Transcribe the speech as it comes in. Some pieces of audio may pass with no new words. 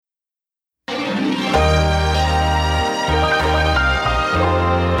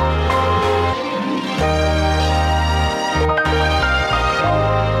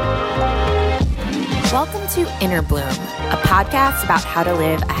to Inner Bloom, a podcast about how to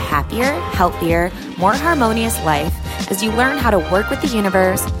live a happier, healthier, more harmonious life as you learn how to work with the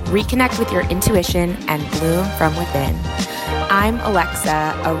universe, reconnect with your intuition, and bloom from within. I'm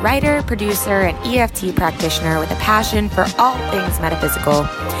Alexa, a writer, producer, and EFT practitioner with a passion for all things metaphysical.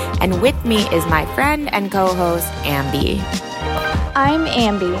 And with me is my friend and co-host, Ambi. I'm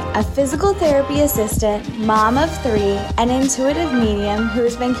Ambi, a physical therapy assistant, mom of 3, an intuitive medium who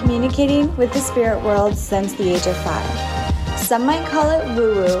has been communicating with the spirit world since the age of 5. Some might call it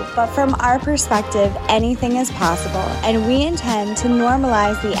woo-woo, but from our perspective, anything is possible, and we intend to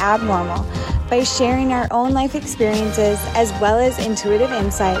normalize the abnormal by sharing our own life experiences as well as intuitive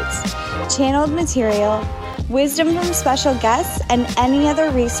insights, channeled material, wisdom from special guests, and any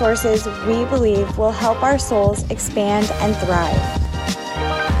other resources we believe will help our souls expand and thrive.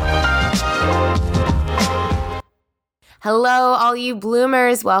 Hello, all you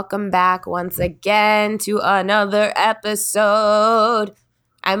bloomers. Welcome back once again to another episode.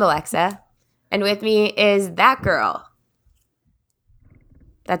 I'm Alexa, and with me is that girl.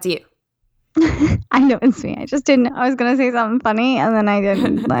 That's you. I know it's me. I just didn't. I was gonna say something funny, and then I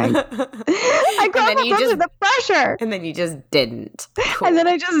didn't. I caught myself under the pressure, and then you just didn't. Cool. And then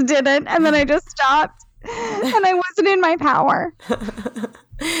I just didn't, and then I just stopped, and I wasn't in my power.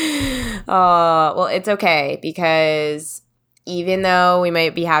 Oh, well, it's okay because even if you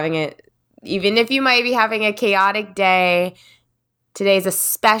might be having a chaotic day, today's a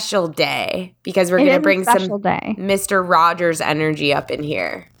special day because we're going to bring some Mr. Rogers energy up in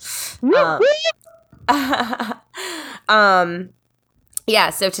here.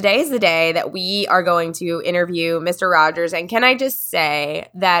 Yeah, so today is the day that we are going to interview Mr. Rogers. And can I just say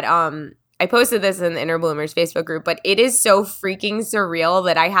that I posted this in the Inner Bloomers Facebook group, but it is so freaking surreal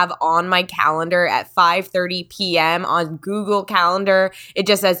that I have on my calendar at 5:30 p.m. on Google Calendar, it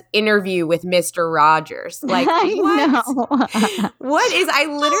just says interview with Mr. Rogers. Like, what? I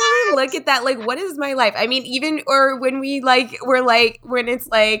literally look at that like, what is my life? I mean, even, or when when it's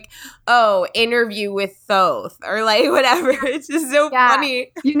like, oh, interview with Thoth or like whatever. It's just so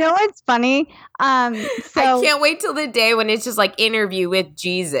funny. You know what's funny? I can't wait till the day when it's just like interview with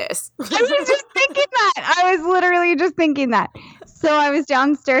Jesus. I was just thinking that. I was literally just thinking that. So I was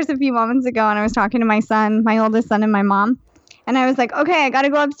downstairs a few moments ago and I was talking to my son, my oldest son, and my mom. And I was like, okay, I got to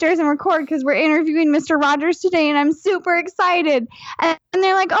go upstairs and record because we're interviewing Mr. Rogers today and I'm super excited. And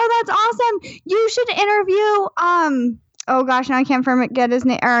they're like, oh, that's awesome. You should interview, oh gosh, now I can't get his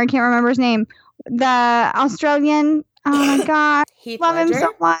name, or I can't remember his name. The Australian, oh my God. Love him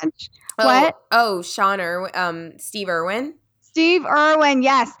so much. What? Oh, Steve Irwin. Steve Irwin,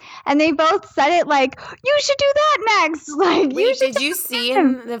 yes. And they both said it like, you should do that next. Like, wait, did you see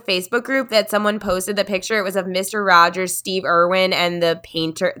in the Facebook group that someone posted the picture? It was of Mr. Rogers, Steve Irwin, and the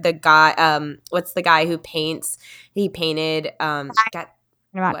painter, the guy, what's the guy who paints? He painted,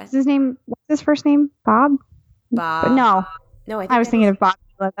 what's his name? What's his first name? Bob? But no, I was thinking of Bob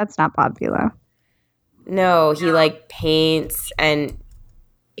Vila. That's not Bob Vila. No, he like paints and.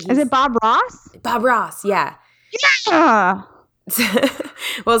 Is it Bob Ross? Bob Ross, yeah. Yeah.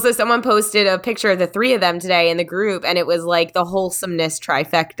 Well, so someone posted a picture of the 3 of them today in the group, and it was like the wholesomeness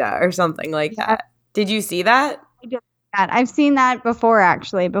trifecta or something like that. Did you see that? I did that. I've seen that before,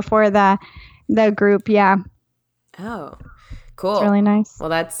 actually, before the group. Yeah. Oh, cool. It's really nice. Well,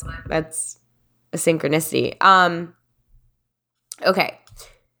 that's a synchronicity. Okay.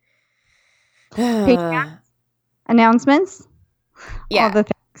 Announcements. Yeah. All the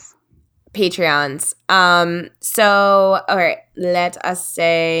things. Patreons. So, all right, let us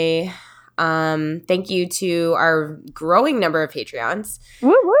say thank you to our growing number of Patreons.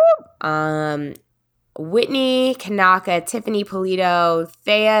 Woo woo. Whitney, Kanaka, Tiffany Polito,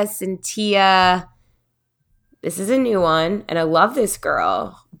 Thea, Cynthia. This is a new one, and I love this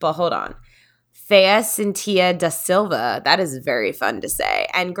girl, but hold on. Thea Cynthia da Silva. That is very fun to say.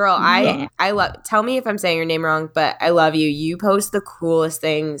 And girl, I love, tell me if I'm saying your name wrong, but I love you. You post the coolest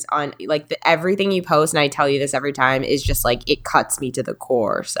things on like everything you post. And I tell you this every time is just like, it cuts me to the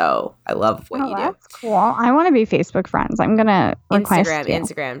core. So I love what you do. That's cool. I want to be Facebook friends. I'm going to request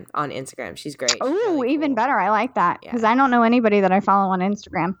Instagram. She's great. Oh, really even cool. Better. I like that because I don't know anybody that I follow on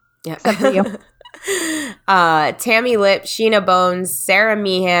Instagram. Yeah. Except for you. Tammy Lip, Sheena Bones, Sarah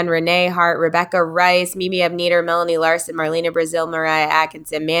Meehan, Renee Hart, Rebecca Rice, Mimi Abneder, Melanie Larson, Marlena Brazil, Mariah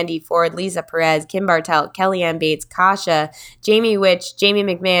Atkinson, Mandy Ford, Lisa Perez, Kim Bartelt, Kellyanne Bates, Kasha, Jamie Witch, Jamie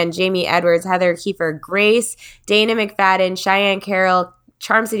McMahon, Jamie Edwards, Heather Kiefer, Grace, Dana McFadden, Cheyenne Carroll,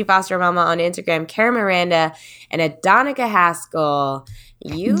 Charm City Foster Mama on Instagram, Kara Miranda, and Adonica Haskell.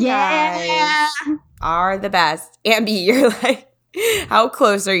 You guys are the best. Ambi, you're like, how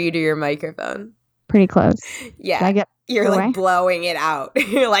close are you to your microphone? pretty close. Yeah. Did I get You're away? like blowing it out.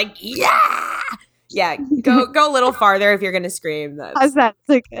 You're like, yeah. Yeah. Go a little farther if you're going to scream. How's that?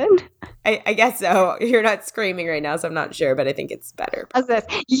 Is it good? I guess so. You're not screaming right now, so I'm not sure, but I think it's better. How's this?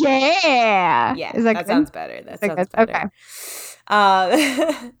 Yeah. Yeah. Is that that good? sounds better. That sounds good? better.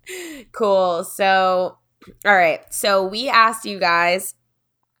 Okay. Cool. So, all right. So we asked you guys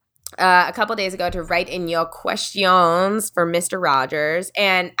a couple days ago to write in your questions for Mr. Rogers.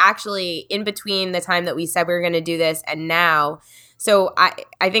 And actually, in between the time that we said we were going to do this and now, so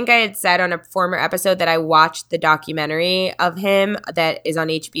I think I had said on a former episode that I watched the documentary of him that is on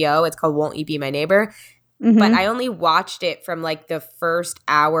HBO. It's called Won't You Be My Neighbor? Mhm. But I only watched it from like the first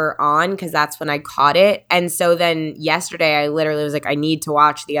hour on because that's when I caught it. And so then yesterday I literally was like, I need to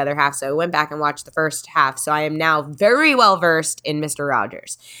watch the other half. So I went back and watched the first half. So I am now very well versed in Mr.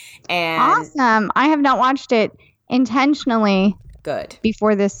 Rogers. And Awesome. I have not watched it intentionally good.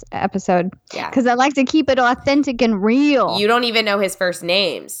 before this episode Yeah. because I like to keep it authentic and real. You don't even know his first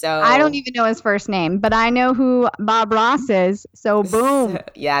name. So I don't even know his first name, but I know who Bob Ross is. So boom.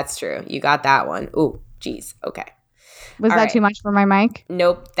 Yeah, that's true. You got that one. Ooh, geez. Okay. Was All that right. too much for my mic?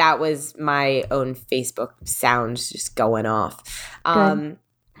 Nope. That was my own Facebook sounds just going off.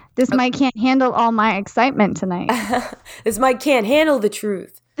 This mic can't handle all my excitement tonight. This mic can't handle the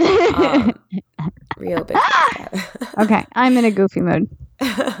truth. Real big. Okay, I'm in a goofy mood.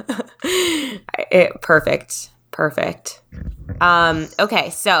 Perfect. Okay,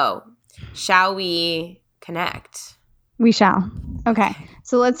 so shall we connect? We shall. Okay,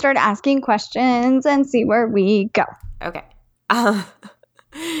 so let's start asking questions and see where we go. Okay.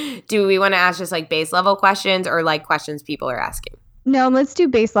 Do we want to ask just like base level questions or like questions people are asking? No, let's do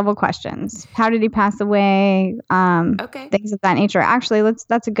base level questions. How did he pass away? Okay. Things of that nature. Actually,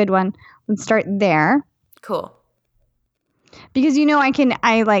 that's a good one. Let's start there. Cool. Because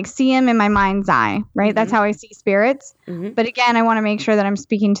I like see him in my mind's eye, right? Mhm. That's how I see spirits. Mhm. But again, I want to make sure that I'm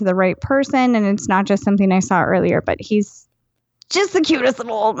speaking to the right person and it's not just something I saw earlier, but he's just the cutest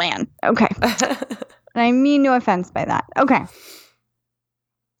little old man. Okay. And I mean no offense by that. Okay.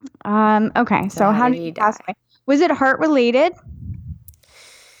 Okay. So how did he pass away? Was it heart related?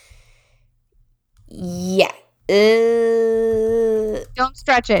 Yeah. Don't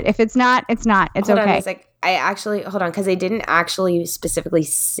stretch it. If it's not, it's not. It's Hold okay. on, it's like hold on, because they didn't actually specifically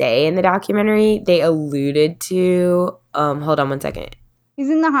say in the documentary. They alluded to. Hold on one second. He's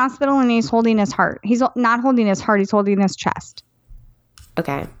in the hospital and he's holding his heart. He's not holding his heart. He's holding his chest.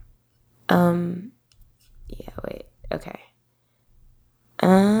 Okay. Yeah. Wait. Okay.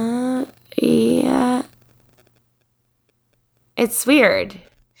 Yeah. It's weird.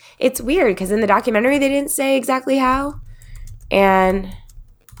 It's weird because in the documentary they didn't say exactly how, and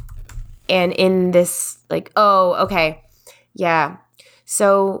in this like, oh, okay, yeah.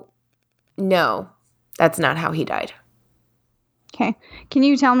 So no, that's not how he died. Okay. Can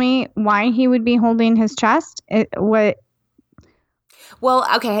you tell me why he would be holding his chest? Well,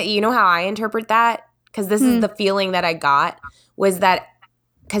 okay, you know how I interpret that? Because this is the feeling that I got was that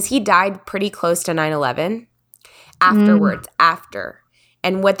because he died pretty close to 9/11 afterwards, after.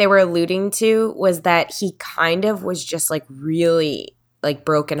 And what they were alluding to was that he kind of was just like really like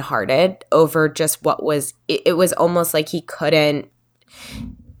brokenhearted over just what was, it was almost like he couldn't,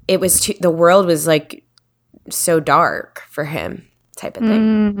 it was too, the world was like so dark for him type of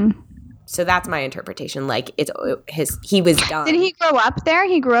thing. So that's my interpretation. Like he was done. Did he grow up there?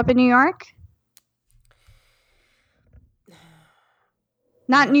 He grew up in New York?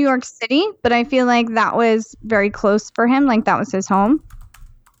 Not New York City, but I feel like that was very close for him. Like that was his home.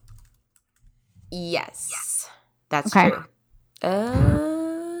 Yes. That's Okay. true.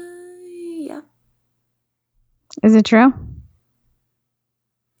 Yeah. Is it true?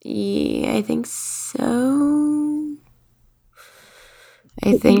 Yeah, I think so.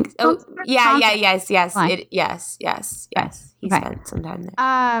 I think. Oh, yeah. Yes. Fine. Yes. He Okay. spent some time there.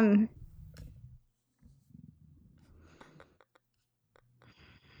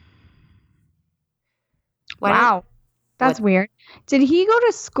 Wow. That's weird. Did he go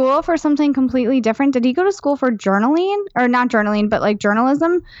to school for something completely different? Did he go to school for journaling or not journaling, but like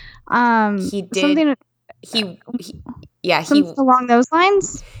journalism? He did. Something along those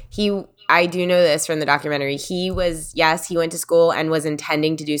lines. I do know this from the documentary. He went to school and was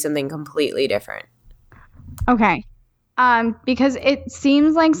intending to do something completely different. Okay. Because it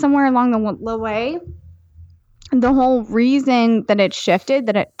seems like somewhere along the way, the whole reason that it shifted,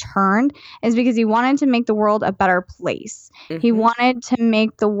 that it turned, is because he wanted to make the world a better place. Mm-hmm. He wanted to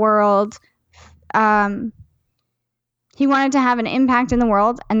make the world, he wanted to have an impact in the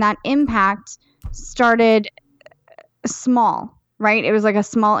world, and that impact started small, right? It was like a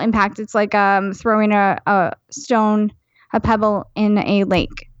small impact. It's like throwing a stone, a pebble in a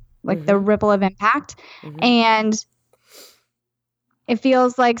lake, like the ripple of impact. And it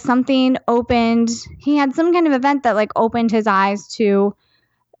feels like something opened. He had some kind of event that like opened his eyes to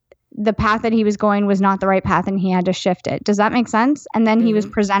the path that he was going was not the right path, and he had to shift it. Does that make sense? And then he was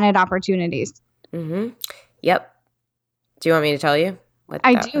presented opportunities. Yep. Do you want me to tell you what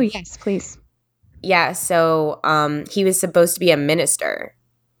I that do. was? Yes, please. Yeah. So he was supposed to be a minister,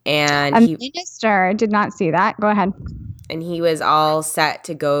 and minister. I did not see that. Go ahead. And he was all set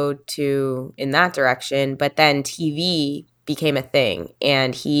to go in that direction, but then TV became a thing,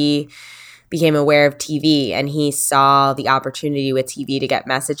 and he became aware of TV, and he saw the opportunity with TV to get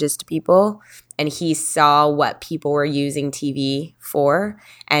messages to people, and he saw what people were using TV for,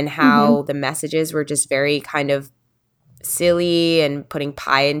 and how the messages were just very kind of silly and putting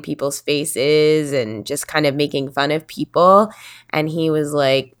pie in people's faces and just kind of making fun of people. And he was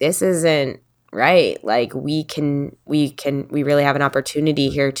like, this isn't right. Like we really have an opportunity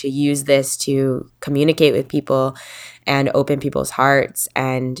here to use this to communicate with people and open people's hearts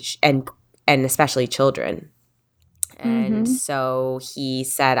and especially children. And so he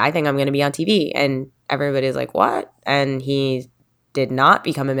said, I think I'm going to be on TV. And everybody's like, what? And he did not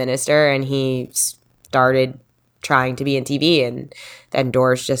become a minister, and he started trying to be in TV, and then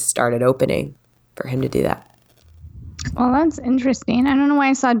doors just started opening for him to do that. Well, that's interesting. I don't know why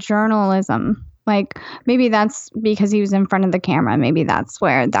I saw journalism. Like maybe that's because he was in front of the camera. Maybe that's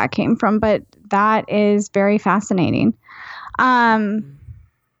where that came from. But that is very fascinating. And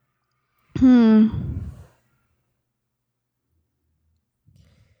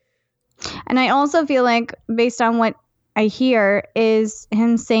I also feel like, based on what I hear, is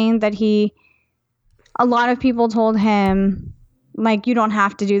him saying that a lot of people told him, like, you don't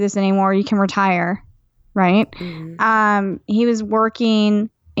have to do this anymore. You can retire, right? He was working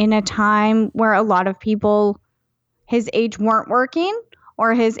in a time where a lot of people his age weren't working,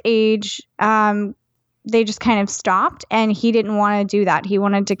 or his age, they just kind of stopped, and he didn't want to do that. He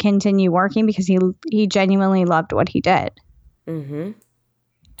wanted to continue working because he genuinely loved what he did.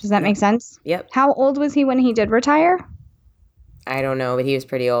 Does that make sense? Yep. How old was he when he did retire? I don't know, but he was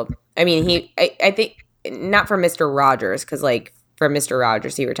pretty old. I mean, I think not for Mr. Rogers, because like for Mr.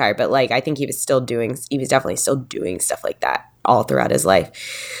 Rogers he retired, but like I think he was definitely still doing stuff like that all throughout his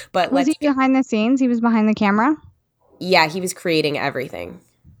life. But was he behind the scenes? He was behind the camera? Yeah, he was creating everything.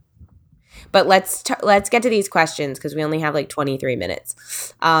 But let's get to these questions because we only have like 23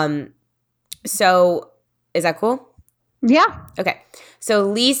 minutes. So is that cool? Yeah. Okay. So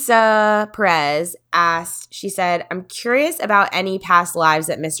Lisa Perez asked, she said, I'm curious about any past lives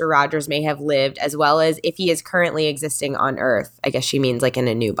that Mr. Rogers may have lived, as well as if he is currently existing on Earth. I guess she means like in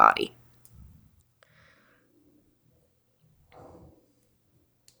a new body.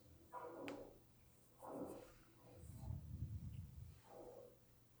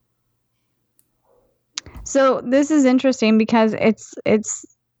 So this is interesting because it's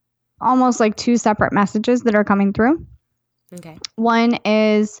almost like two separate messages that are coming through. Okay. One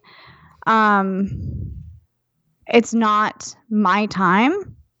is, it's not my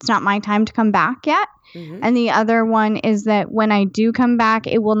time. It's not my time to come back yet. And the other one is that when I do come back,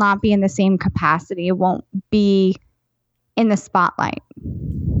 it will not be in the same capacity. It won't be in the spotlight.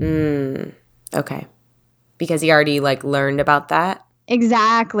 Okay. Because he already like learned about that.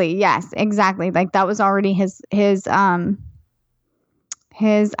 Exactly. Yes, exactly. Like that was already his he's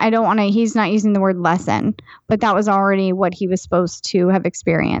not using the word lesson, but that was already what he was supposed to have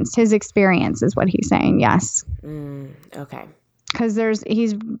experienced. His experience is what he's saying. Yes. Okay. Because there's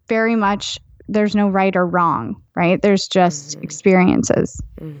no right or wrong, right? There's just experiences.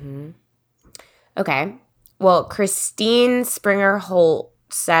 Okay. Well, Christine Springer Holt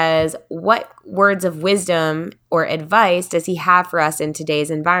says, what words of wisdom or advice does he have for us in today's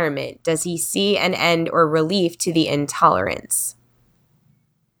environment? Does he see an end or relief to the intolerance?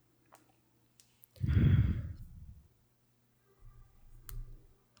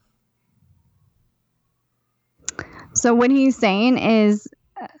 So what he's saying is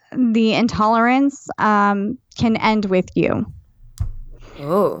the intolerance can end with you.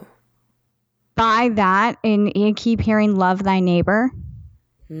 Oh. By that, and you keep hearing love thy neighbor.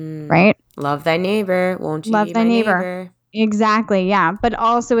 Right? Love thy neighbor. Won't you be my neighbor? Exactly. Yeah. But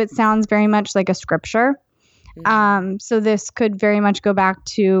also it sounds very much like a scripture. So this could very much go back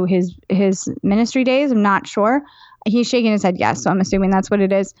to his ministry days. I'm not sure. He's shaking his head yes. So I'm assuming that's what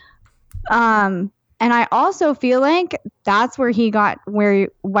it is. And I also feel like that's where he got why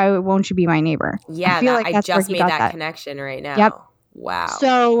won't you be my neighbor? Yeah. I just made that connection right now. Yep. Wow.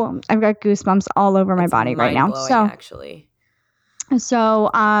 So I've got goosebumps all over my body right now. So actually. So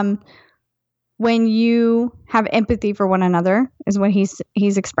when you have empathy for one another is what he's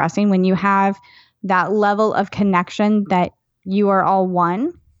expressing. When you have that level of connection that you are all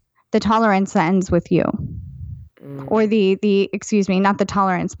one, the tolerance ends with you. Or the excuse me, not the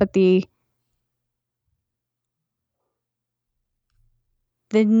tolerance, but the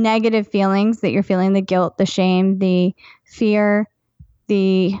negative feelings that you're feeling, the guilt, the shame, the fear,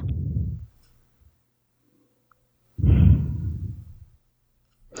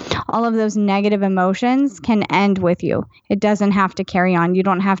 all of those negative emotions can end with you. It doesn't have to carry on. You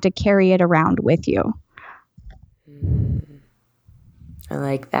don't have to carry it around with you. I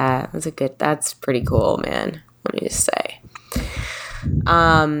like that. That's pretty cool, man. Let me just say.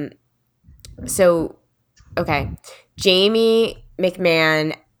 So, okay. Jamie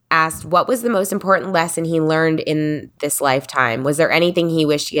McMahon asked, what was the most important lesson he learned in this lifetime? Was there anything he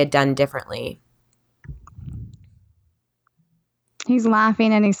wished he had done differently? He's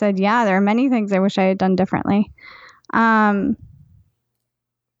laughing and he said, yeah, there are many things I wish I had done differently. But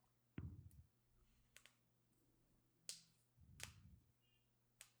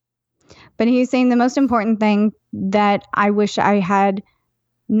he's saying the most important thing that I wish I had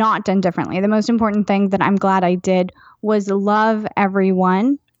not done differently, the most important thing that I'm glad I did, was love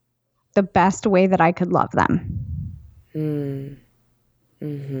everyone the best way that I could love them.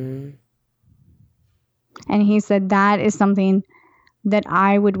 Mm-hmm. And he said that is something that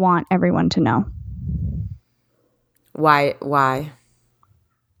I would want everyone to know. Why?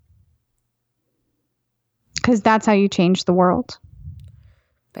 Because that's how you change the world.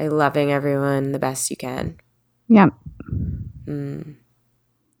 By loving everyone the best you can. Yep.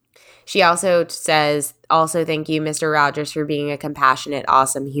 She also says, thank you, Mr. Rogers, for being a compassionate,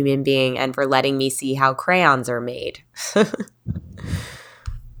 awesome human being and for letting me see how crayons are made. That's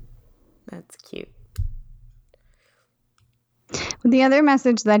cute. The other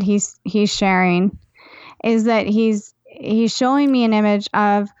message that he's sharing is that he's showing me an image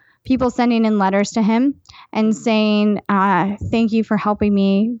of people sending in letters to him and saying, thank you for helping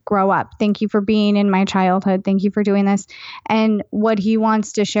me grow up. Thank you for being in my childhood. Thank you for doing this. And what he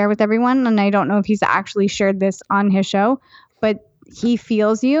wants to share with everyone, and I don't know if he's actually shared this on his show, but he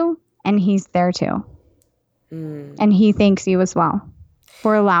feels you and he's there too. And he thanks you as well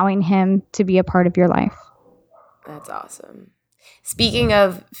for allowing him to be a part of your life. That's awesome. Speaking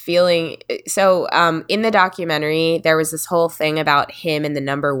of feeling, so in the documentary, there was this whole thing about him and the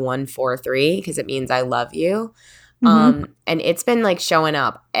number 143 because it means I love you. And it's been like showing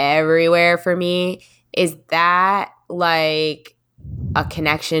up everywhere for me. Is that like a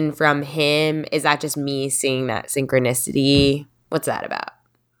connection from him? Is that just me seeing that synchronicity? What's that about?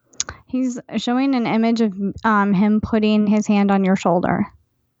 He's showing an image of him putting his hand on your shoulder.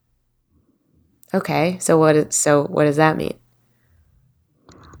 Okay. So what does that mean?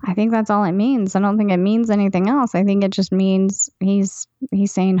 I think that's all it means. I don't think it means anything else. I think it just means he's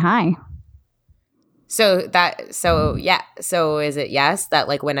saying hi. So is it yes that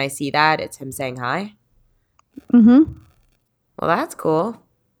like when I see that it's him saying hi? Mm-hmm. Well, that's cool.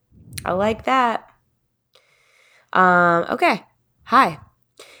 I like that. Okay. Hi.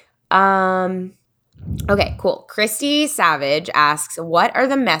 Okay, cool. Christy Savage asks, what are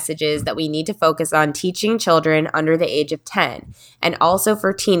the messages that we need to focus on teaching children under the age of 10? And also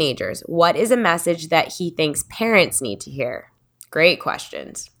for teenagers, what is a message that he thinks parents need to hear? Great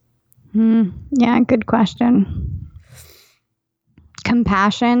questions. Yeah, good question.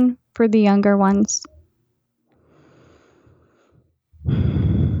 Compassion for the younger ones.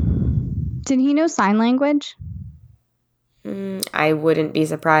 Did he know sign language? I wouldn't be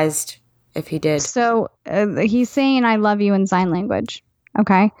surprised if he did. So he's saying I love you in sign language.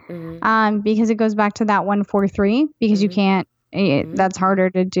 Okay. Because it goes back to that 143 because you can't, that's harder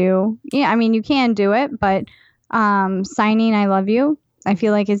to do. Yeah. I mean, you can do it, but signing I love you, I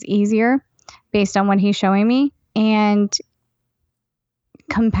feel like is easier based on what he's showing me, and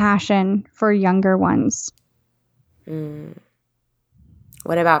compassion for younger ones.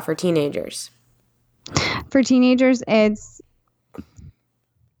 What about for teenagers? For teenagers,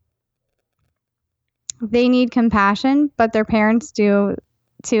 they need compassion, but their parents do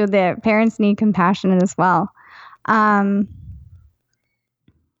too. Their parents need compassion as well. But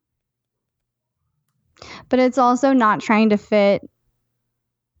it's also not trying to fit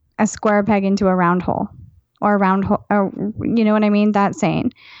a square peg into a round hole, or a round hole, or, you know what I mean? That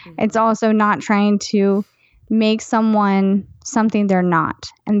saying. It's also not trying to make someone something they're not.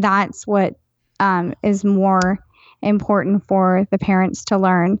 And that's what is more important for the parents to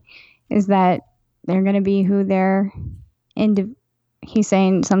learn, is that they're going to be who they're he's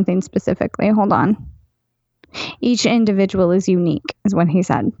saying something specifically. Hold on. Each individual is unique, is what he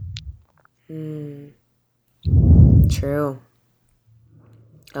said. True.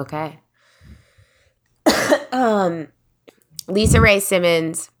 Okay. Lisa Ray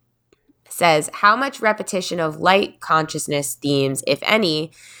Simmons says, how much repetition of light consciousness themes, if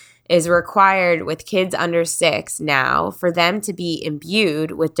any, is required with kids under 6 now for them to be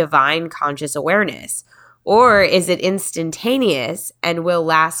imbued with divine conscious awareness? Or is it instantaneous and will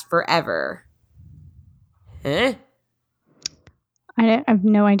last forever? Huh? I have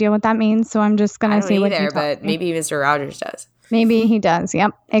no idea what that means, so I'm just going to see what he either, tells but me. maybe Mr. Rogers does. Maybe he does.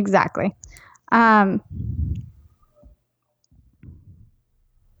 Yep, exactly.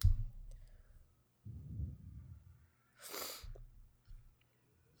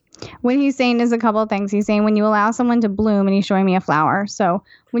 What he's saying is a couple of things. He's saying when you allow someone to bloom, and he's showing me a flower. So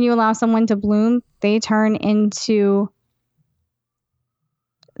when you allow someone to bloom, they turn into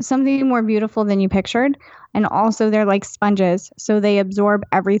something more beautiful than you pictured. And also they're like sponges, so they absorb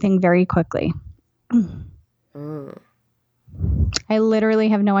everything very quickly. I literally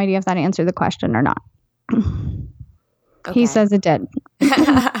have no idea if that answered the question or not. Okay. He says it did.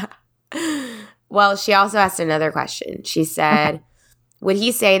 Well, she also asked another question. She said, okay, would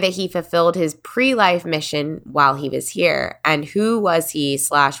he say that he fulfilled his pre-life mission while he was here? And who was he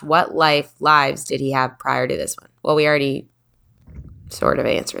 / what lives did he have prior to this one? Well, we already sort of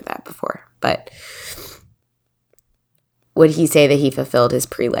answered that before, but would he say that he fulfilled his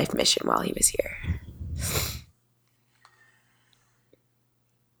pre-life mission while he was here?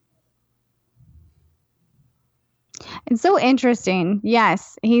 It's so interesting.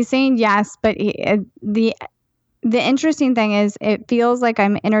 Yes, he's saying yes, but the interesting thing is it feels like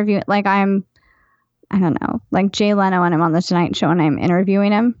I'm interviewing, like I don't know, like Jay Leno when I'm on the Tonight Show and I'm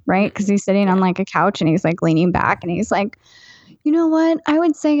interviewing him, right? Because he's sitting on like a couch and he's like leaning back and he's like, you know what? I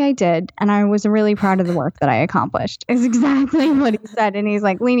would say I did. And I was really proud of the work that I accomplished is exactly what he said. And he's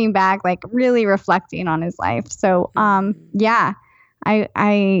like leaning back, like really reflecting on his life. So, yeah,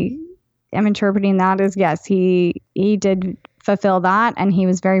 I am interpreting that as yes, he did fulfill that. And he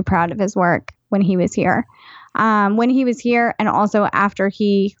was very proud of his work when he was here. And also after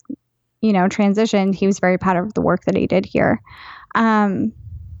he, transitioned, he was very proud of the work that he did here.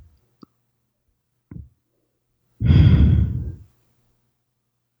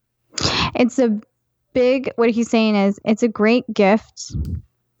 It's what he's saying is it's a great gift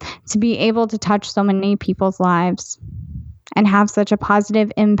to be able to touch so many people's lives and have such a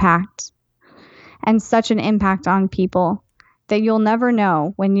positive impact and such an impact on people that you'll never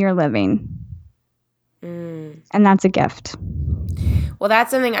know when you're living. And that's a gift. Well, that's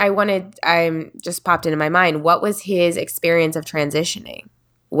something I just popped into my mind. What was his experience of transitioning?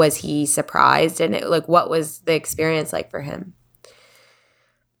 Was he surprised? And what was the experience like for him?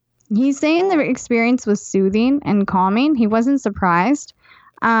 He's saying the experience was soothing and calming. He wasn't surprised,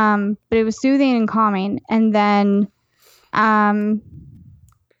 but it was soothing and calming. And then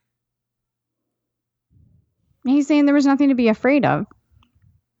he's saying there was nothing to be afraid of.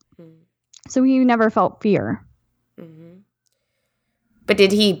 So he never felt fear. Mm-hmm. But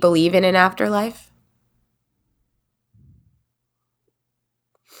did he believe in an afterlife?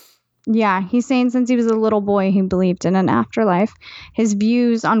 Yeah, he's saying since he was a little boy, he believed in an afterlife. His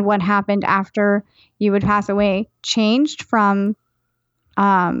views on what happened after you would pass away changed from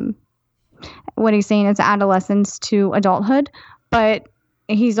what he's saying is adolescence to adulthood, but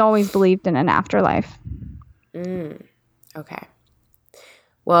he's always believed in an afterlife. Okay.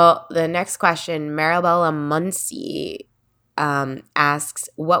 Well, the next question, Marabella Muncie asks,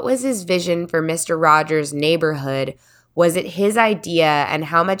 what was his vision for Mr. Rogers' neighborhood? Was it his idea, and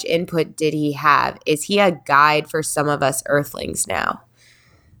how much input did he have? Is he a guide for some of us earthlings now?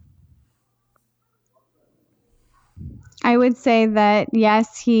 I would say that,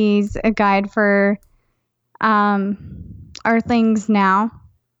 yes, he's a guide for earthlings now.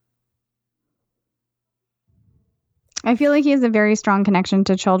 I feel like he has a very strong connection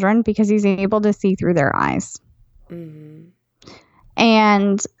to children because he's able to see through their eyes. Mm-hmm.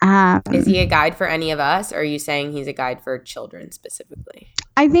 And is he a guide for any of us, or are you saying he's a guide for children specifically?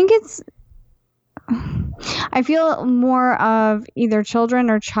 I think I feel more of either children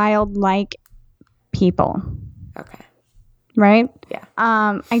or childlike people. Okay. Right?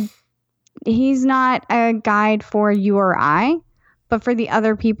 Yeah. He's not a guide for you or I, but for the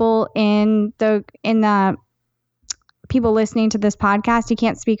other people in the people listening to this podcast. He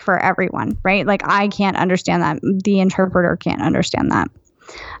can't speak for everyone, right? Like I can't understand that. The interpreter can't understand that.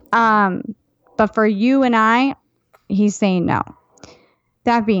 But for you and I, he's saying no.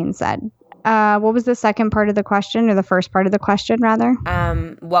 That being said, What was the second part of the question, or the first part of the question, rather?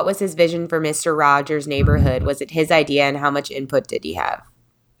 What was his vision for Mr. Rogers' neighborhood? Was it his idea, and how much input did he have?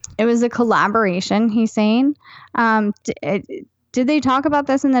 It was a collaboration, he's saying. Did they talk about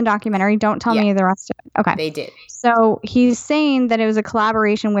this in the documentary? Don't tell me the rest of it. Okay. They did. So he's saying that it was a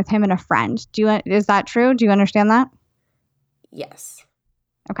collaboration with him and a friend. Is that true? Do you understand that? Yes.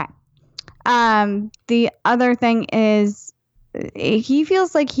 Okay. The other thing is he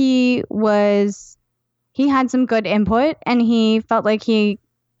feels like he had some good input, and he felt like he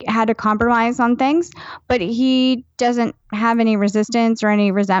had to compromise on things, but he doesn't have any resistance or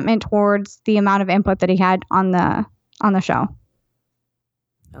any resentment towards the amount of input that he had on the show.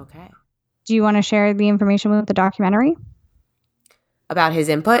 Okay. Do you want to share the information with the documentary? About his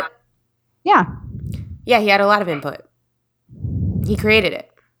input? Yeah. Yeah, he had a lot of input. He created it.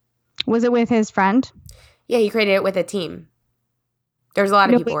 Was it with his friend? Yeah, he created it with a team. There's a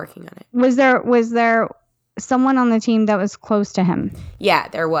lot of people working on it. Was there someone on the team that was close to him? Yeah,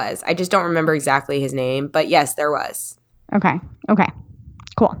 there was. I just don't remember exactly his name, but yes, there was. Okay.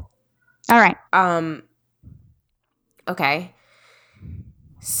 Cool. All right. Okay.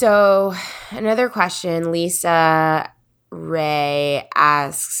 So, another question, Lisa Ray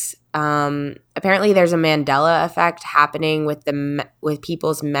asks, apparently there's a Mandela effect happening with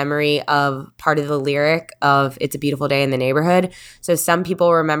people's memory of part of the lyric of It's a Beautiful Day in the Neighborhood. So some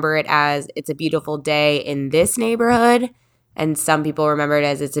people remember it as It's a Beautiful Day in This Neighborhood, and some people remember it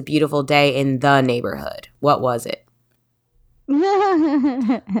as It's a Beautiful Day in the Neighborhood. What was it?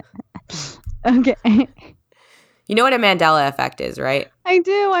 Okay. You know what a Mandela effect is, right? I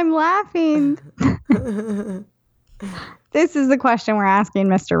do. I'm laughing. This is the question we're asking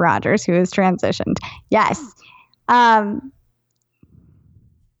Mr. Rogers, who has transitioned. Yes.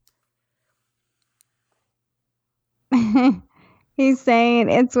 He's saying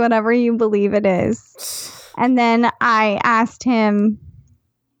it's whatever you believe it is. And then I asked him,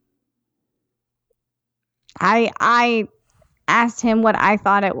 I asked him what I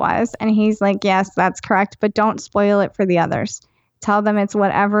thought it was, and he's like, yes, that's correct, but don't spoil it for the others. Tell them it's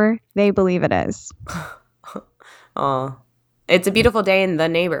whatever they believe it is. Oh, It's a Beautiful Day in the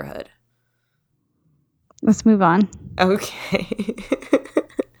Neighborhood. Let's move on. Okay.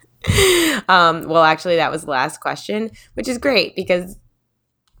 Well, actually, that was the last question, which is great because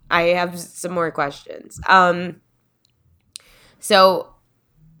I have some more questions. So,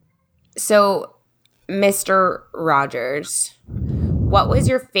 Mr. Rogers, what was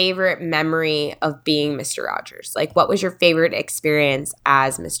your favorite memory of being Mr. Rogers? Like, what was your favorite experience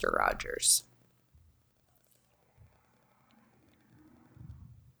as Mr. Rogers?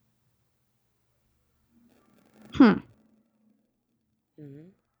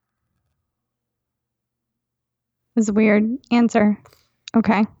 It's a weird answer.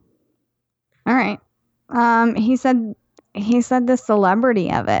 Okay. All right. He said the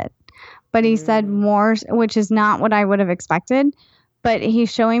celebrity of it, but he said more, which is not what I would have expected. But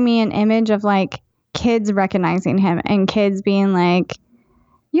he's showing me an image of like kids recognizing him and kids being like,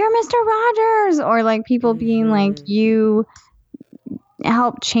 "You're Mr. Rogers," or like people being like, "You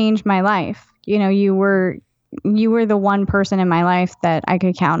helped change my life. You know, you were the one person in my life that I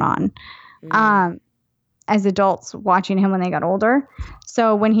could count on." As adults watching him when they got older.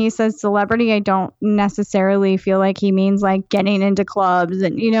 So when he says celebrity, I don't necessarily feel like he means like getting into clubs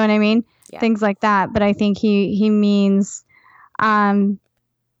and you know what I mean? Yeah. Things like that. But I think he means the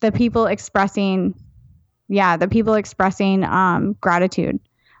people expressing gratitude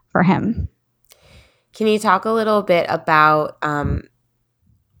for him. Can you talk a little bit about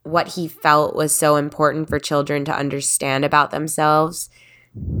what he felt was so important for children to understand about themselves?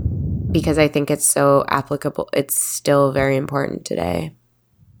 Because I think it's so applicable. It's still very important today.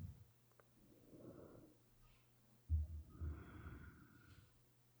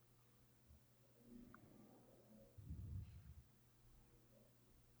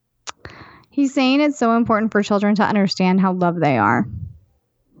 He's saying it's so important for children to understand how loved they are.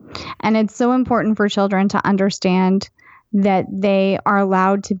 And it's so important for children to understand that they are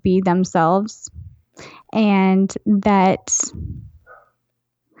allowed to be themselves and that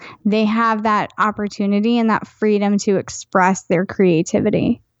they have that opportunity and that freedom to express their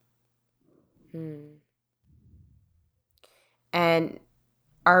creativity. And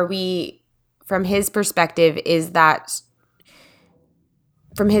are we, from his perspective, is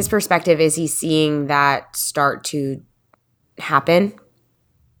he seeing that start to happen?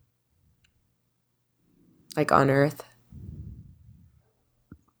 Like on Earth?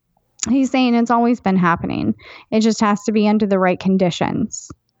 He's saying it's always been happening. It just has to be under the right conditions.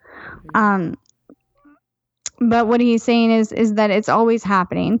 But what he's saying is that it's always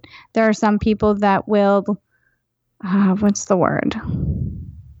happening. There are some people that will, what's the word?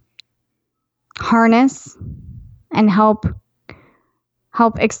 Harness and help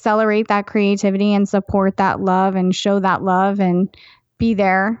accelerate that creativity and support that love and show that love and be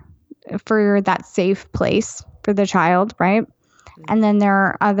there for that safe place for the child, right? And then there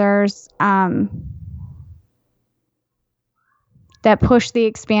are others that push the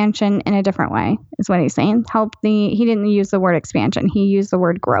expansion in a different way, is what he's saying. He didn't use the word expansion. He used the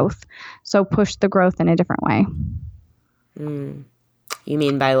word growth. So push the growth in a different way. You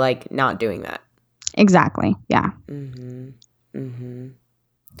mean by like not doing that? Exactly. Yeah.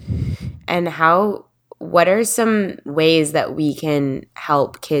 And what are some ways that we can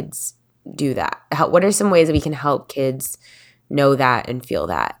help kids do that? What are some ways that we can help kids know that and feel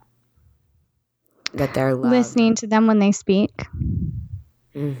that they're loved? Listening to them when they speak.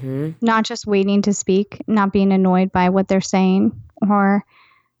 Not just waiting to speak, not being annoyed by what they're saying or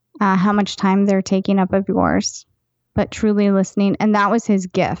how much time they're taking up of yours, but truly listening. And that was his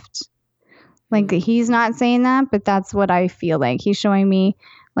gift. Like, he's not saying that, but that's what I feel like. He's showing me,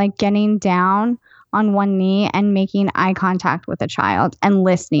 like, getting down on one knee and making eye contact with a child and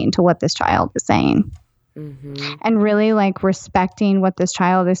listening to what this child is saying. And really, like, respecting what this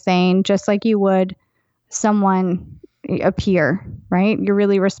child is saying, just like you would someone, a peer, right? You're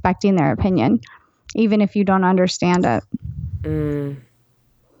really respecting their opinion, even if you don't understand it.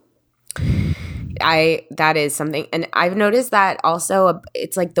 That is something, and I've noticed that also.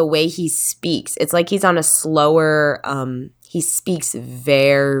 It's like the way he speaks. It's like he's on a slower. He speaks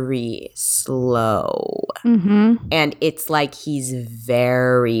very slow, and it's like he's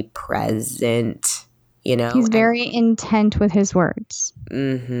very present. You know, he's very intent with his words.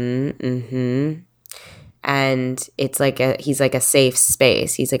 And it's like he's like a safe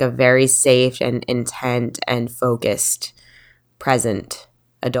space. He's like a very safe and intent and focused, present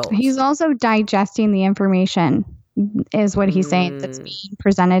adult. He's also digesting the information, is what he's saying, that's being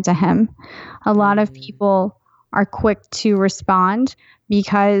presented to him. A lot of people are quick to respond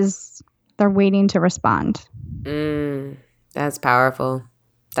because they're waiting to respond. That's powerful.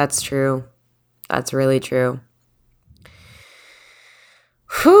 That's true. That's really true.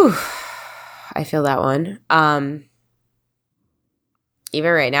 Whew. I feel that one.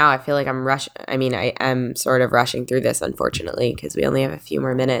 Even right now, I feel like I'm rushing. I mean, I'm sort of rushing through this, unfortunately, because we only have a few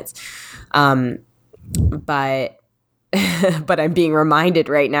more minutes. But I'm being reminded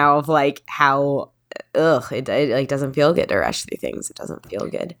right now of like how, it like doesn't feel good to rush through things. It doesn't feel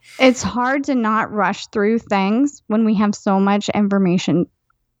good. It's hard to not rush through things when we have so much information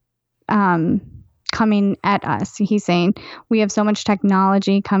coming at us. He's saying we have so much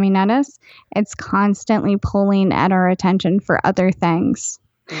technology coming at us. It's constantly pulling at our attention for other things.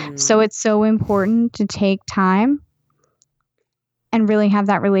 So it's so important to take time and really have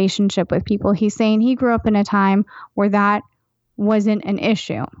that relationship with people. He's saying he grew up in a time where that wasn't an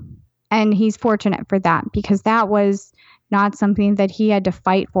issue. And he's fortunate for that, because that was not something that he had to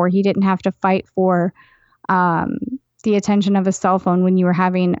fight for. He didn't have to fight for the attention of a cell phone when you were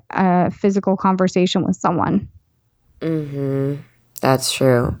having a physical conversation with someone. That's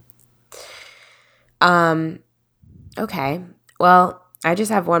true. Okay. Well, I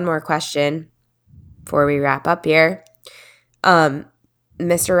just have one more question before we wrap up here.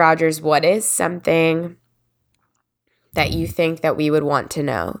 Mr. Rogers, what is something that you think that we would want to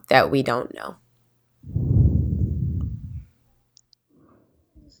know that we don't know?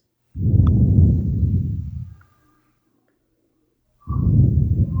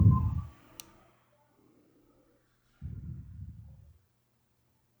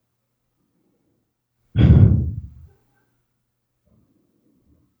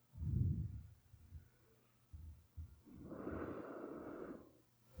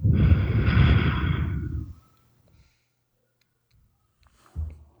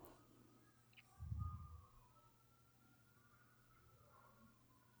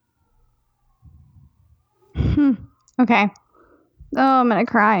 Okay. Oh, I'm gonna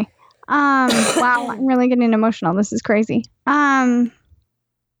cry. Wow, I'm really getting emotional. This is crazy.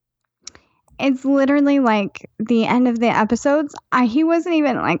 It's literally like the end of the episodes. He wasn't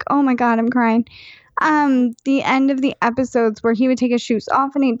even like, oh my God, I'm crying. The end of the episodes where he would take his shoes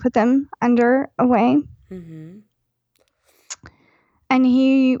off and he'd put them under away. And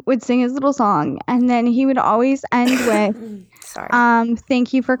he would sing his little song, and then he would always end with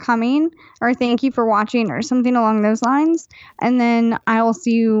thank you for coming, or thank you for watching, or something along those lines. And then I'll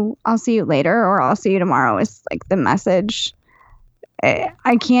see you later, or I'll see you tomorrow is like the message.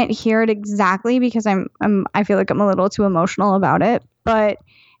 I can't hear it exactly because I feel like I'm a little too emotional about it, but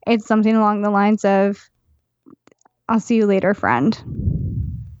it's something along the lines of I'll see you later, friend.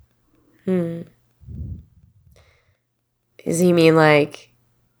 Does he mean like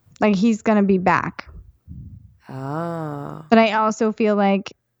he's going to be back? Oh. But I also feel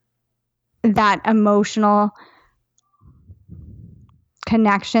like that emotional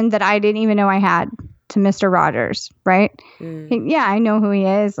connection that I didn't even know I had to Mr. Rogers, right? Yeah, I know who he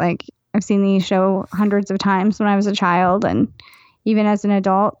is. Like, I've seen the show hundreds of times when I was a child, and even as an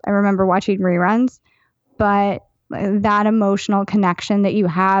adult, I remember watching reruns. But that emotional connection that you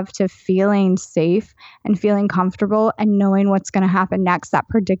have to feeling safe and feeling comfortable and knowing what's going to happen next, that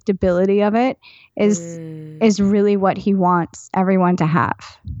predictability of it is really what he wants everyone to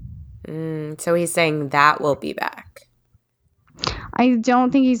have. So he's saying that will be back. I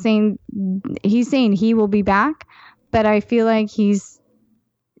don't think he's saying he will be back, but I feel like he's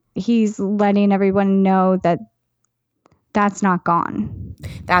letting everyone know that that's not gone.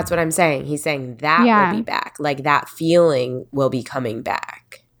 That's what I'm saying. He's saying that will be back. Like that feeling will be coming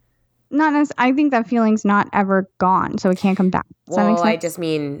back. I think that feeling's not ever gone, so it can't come back. Does that make sense? I just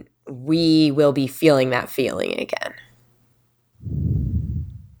mean we will be feeling that feeling again.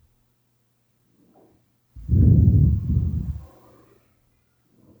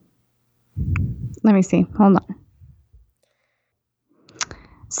 Let me see. Hold on.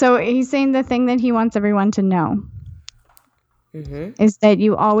 So he's saying the thing that he wants everyone to know is that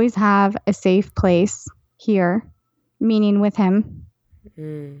you always have a safe place here, meaning with him.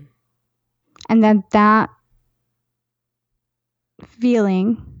 And that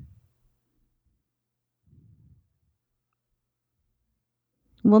feeling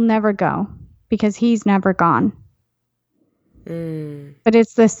will never go because he's never gone. But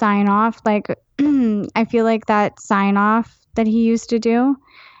it's the sign off. Like, I feel like that sign off that he used to do,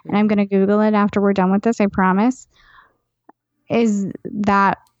 and I'm going to Google it after we're done with this, I promise, is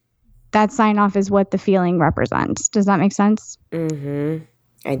that sign off is what the feeling represents. Does that make sense?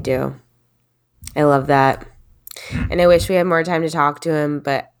 I do. I love that. And I wish we had more time to talk to him,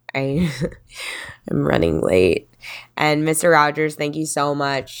 but I'm running late. And Mr. Rogers, thank you so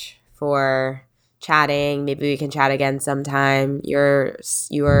much for chatting. Maybe we can chat again sometime. You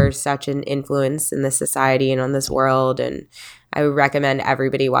are such an influence in this society and on this world, and I would recommend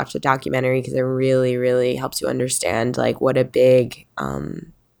everybody watch the documentary because it really, really helps you understand like what a big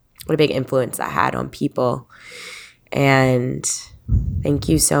influence that had on people. And thank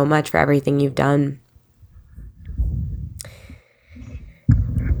you so much for everything you've done.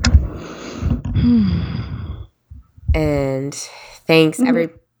 And thanks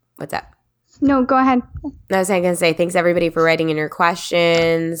what's up? No, go ahead. I was going to say thanks everybody for writing in your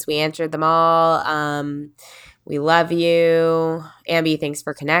questions. We answered them all. We love you. Ambi, thanks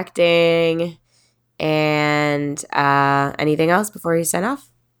for connecting. And anything else before you sign off?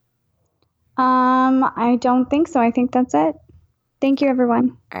 I don't think so. I think that's it. Thank you,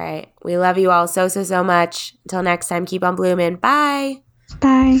 everyone. All right. We love you all so much. Until next time, keep on blooming. Bye.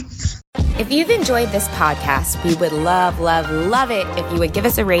 Bye. If you've enjoyed this podcast, we would love it if you would give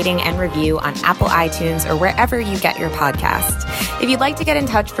us a rating and review on Apple iTunes or wherever you get your podcast. If you'd like to get in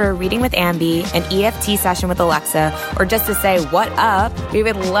touch for a reading with Ambi, an EFT session with Alexa, or just to say what up, we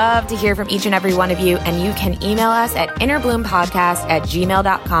would love to hear from each and every one of you, and you can email us at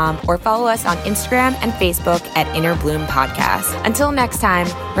innerbloom.podcast@gmail.com or follow us on Instagram and Facebook at Innerbloom Podcast. Until next time,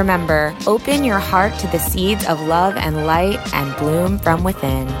 remember, open your heart to the seeds of love and light and bloom from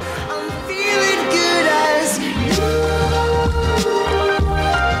within.